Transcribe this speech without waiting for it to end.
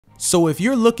So if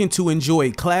you're looking to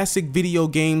enjoy classic video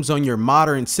games on your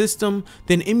modern system,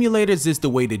 then emulators is the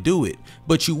way to do it.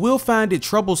 But you will find it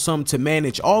troublesome to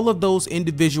manage all of those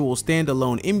individual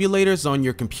standalone emulators on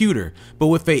your computer. But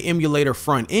with a emulator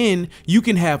front end, you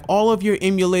can have all of your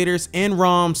emulators and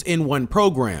ROMs in one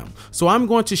program. So I'm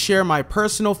going to share my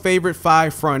personal favorite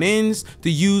 5 front ends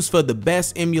to use for the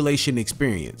best emulation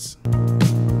experience.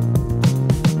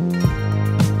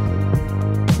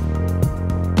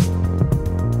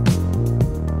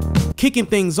 Kicking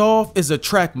things off is a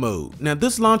track mode. Now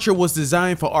this launcher was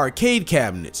designed for arcade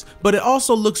cabinets, but it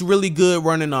also looks really good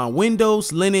running on Windows,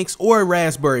 Linux, or a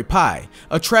Raspberry Pi.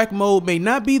 A track mode may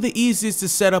not be the easiest to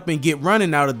set up and get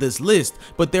running out of this list,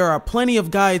 but there are plenty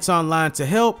of guides online to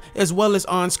help, as well as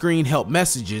on-screen help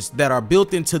messages that are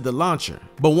built into the launcher.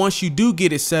 But once you do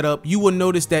get it set up, you will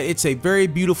notice that it's a very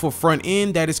beautiful front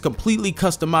end that is completely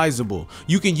customizable.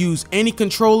 You can use any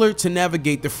controller to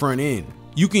navigate the front end.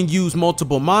 You can use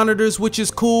multiple monitors, which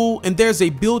is cool, and there's a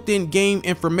built-in game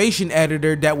information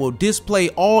editor that will display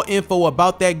all info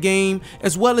about that game,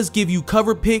 as well as give you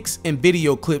cover pics and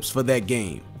video clips for that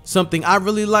game. Something I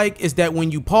really like is that when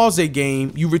you pause a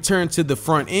game, you return to the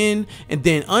front end and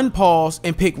then unpause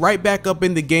and pick right back up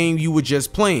in the game you were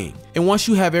just playing. And once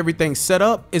you have everything set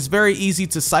up, it's very easy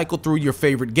to cycle through your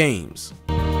favorite games.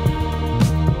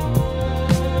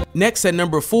 Next at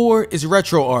number 4 is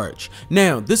RetroArch.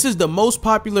 Now this is the most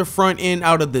popular front end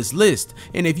out of this list,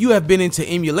 and if you have been into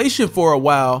emulation for a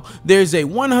while, there's a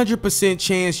 100%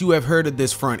 chance you have heard of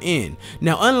this front end.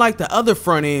 Now unlike the other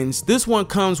front ends, this one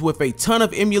comes with a ton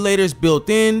of emulators built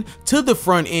in to the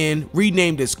front end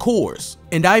renamed as cores.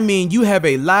 And I mean, you have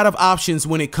a lot of options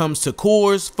when it comes to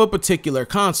cores for particular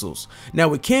consoles.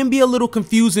 Now it can be a little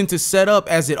confusing to set up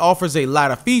as it offers a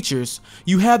lot of features.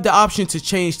 You have the option to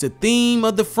change the theme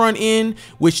of the front end,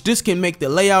 which this can make the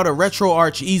layout of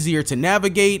RetroArch easier to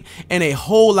navigate and a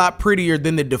whole lot prettier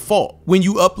than the default. When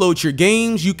you upload your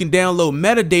games, you can download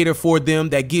metadata for them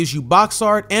that gives you box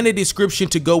art and a description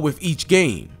to go with each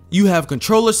game. You have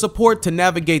controller support to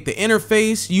navigate the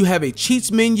interface, you have a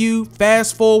cheats menu,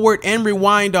 fast forward and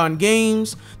rewind on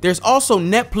games. There's also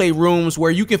netplay rooms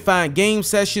where you can find game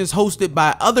sessions hosted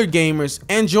by other gamers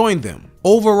and join them.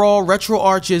 Overall,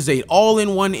 RetroArch is an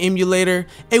all-in-one emulator,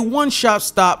 a one-shop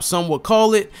stop some would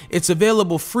call it. It's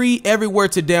available free everywhere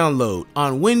to download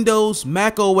on Windows,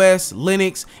 Mac OS,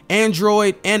 Linux,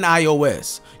 Android, and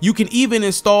iOS. You can even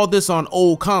install this on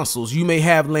old consoles you may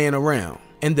have laying around.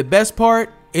 And the best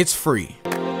part? It's free.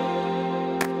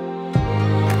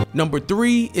 Number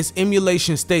 3 is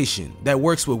Emulation Station that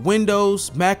works with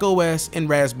Windows, Mac OS, and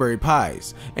Raspberry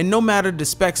Pis. And no matter the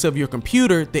specs of your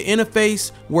computer, the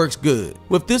interface works good.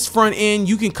 With this front end,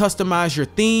 you can customize your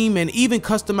theme and even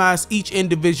customize each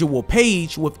individual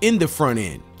page within the front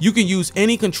end. You can use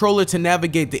any controller to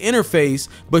navigate the interface,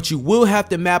 but you will have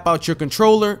to map out your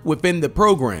controller within the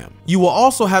program. You will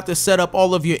also have to set up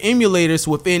all of your emulators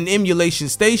within Emulation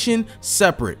Station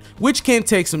separate, which can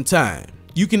take some time.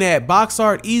 You can add box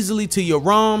art easily to your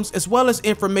ROMs, as well as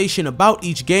information about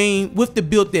each game with the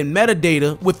built-in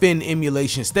metadata within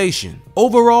Emulation Station.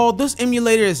 Overall, this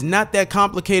emulator is not that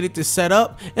complicated to set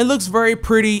up and looks very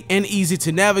pretty and easy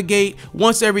to navigate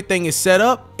once everything is set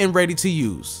up and ready to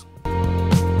use.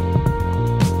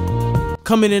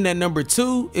 Coming in at number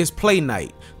 2 is Play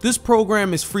Night. This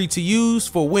program is free to use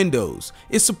for Windows.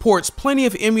 It supports plenty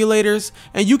of emulators,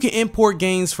 and you can import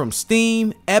games from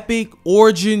Steam, Epic,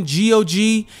 Origin,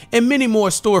 GOG, and many more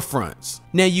storefronts.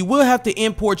 Now you will have to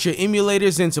import your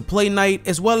emulators into Play Night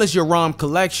as well as your ROM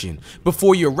collection. But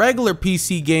for your regular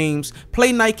PC games,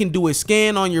 Play Night can do a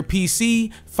scan on your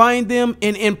PC, find them,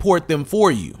 and import them for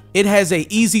you. It has a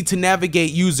easy to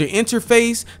navigate user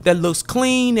interface that looks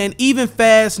clean and even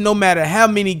fast no matter how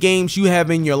many games you have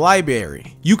in your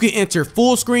library. You can enter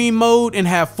full screen mode and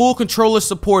have full controller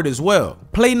support as well.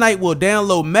 Play Night will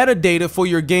download metadata for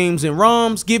your games and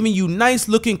ROMs, giving you nice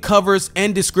looking covers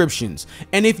and descriptions.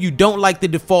 And if you don't like the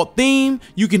default theme,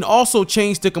 you can also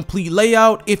change the complete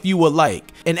layout if you would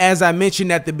like. And as I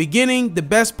mentioned at the beginning, the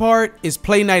best part is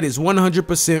Play Night is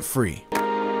 100% free.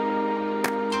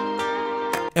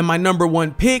 And my number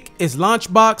 1 pick is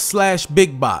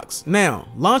Launchbox/BigBox. Now,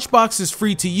 Launchbox is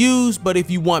free to use, but if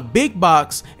you want Big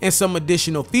Box and some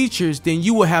additional features, then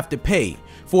you will have to pay.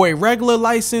 For a regular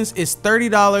license, it's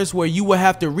 $30, where you will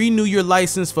have to renew your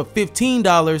license for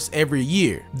 $15 every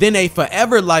year. Then a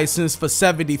forever license for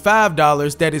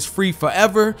 $75 that is free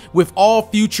forever with all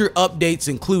future updates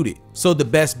included. So the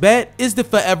best bet is the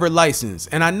forever license,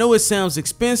 and I know it sounds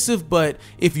expensive, but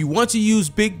if you want to use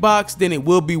big box, then it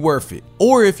will be worth it.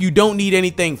 Or if you don't need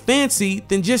anything fancy,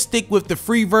 then just stick with the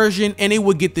free version and it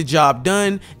will get the job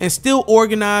done and still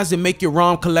organize and make your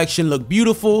ROM collection look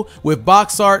beautiful with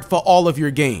box art for all of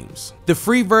your games. The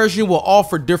free version will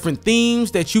offer different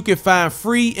themes that you can find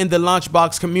free in the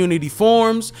Launchbox community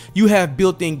forums. You have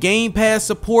built-in gamepad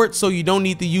support, so you don't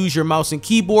need to use your mouse and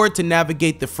keyboard to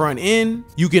navigate the front end.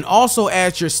 You can also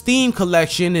add your Steam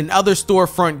collection and other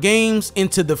storefront games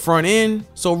into the front end.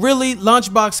 So really,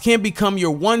 Launchbox can become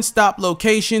your one-stop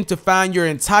location to find your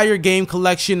entire game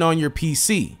collection on your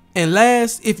PC. And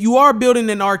last, if you are building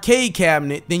an arcade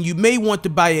cabinet, then you may want to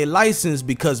buy a license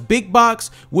because Big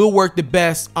Box will work the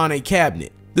best on a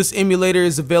cabinet. This emulator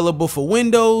is available for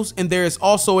Windows, and there is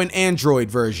also an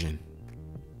Android version.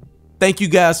 Thank you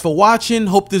guys for watching.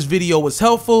 Hope this video was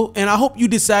helpful, and I hope you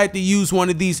decide to use one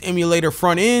of these emulator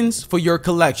front ends for your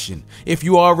collection. If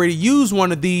you already use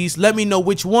one of these, let me know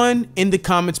which one in the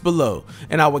comments below,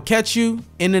 and I will catch you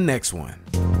in the next one.